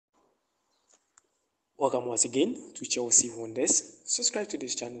Welcome once again to Chelsea Wonders. Subscribe to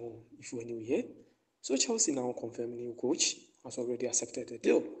this channel if you are new here. So Chelsea now confirmed new coach has already accepted the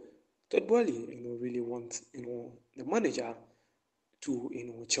deal. Todd Boehly, really wants the manager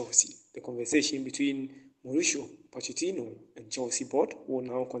to Chelsea. The conversation between Mauricio, Pouchettino, and Chelsea board will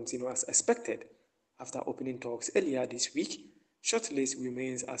now continue as expected. After opening talks earlier this week, Shortlist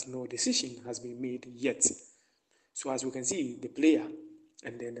remains as no decision has been made yet. So as we can see, the player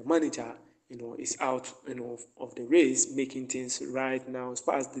and then the manager, is out, of the race, making things right now.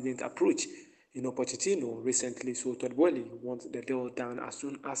 Spurs didn't approach, Pochettino recently, so Todd Boehly wants the deal done as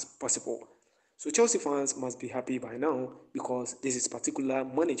soon as possible. So Chelsea fans must be happy by now because this is particular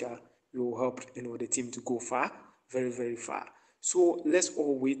manager will help, the team to go far, very, very far. So let's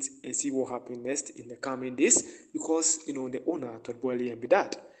all wait and see what happens next in the coming days because, the owner, Todd Boehly and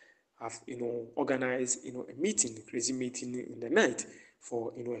Bedard, have organized a meeting, crazy meeting in the night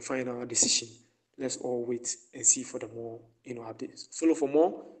for a final decision. Let's all wait and see for the more updates. Follow for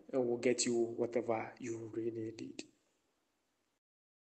more and we'll get you whatever you really need.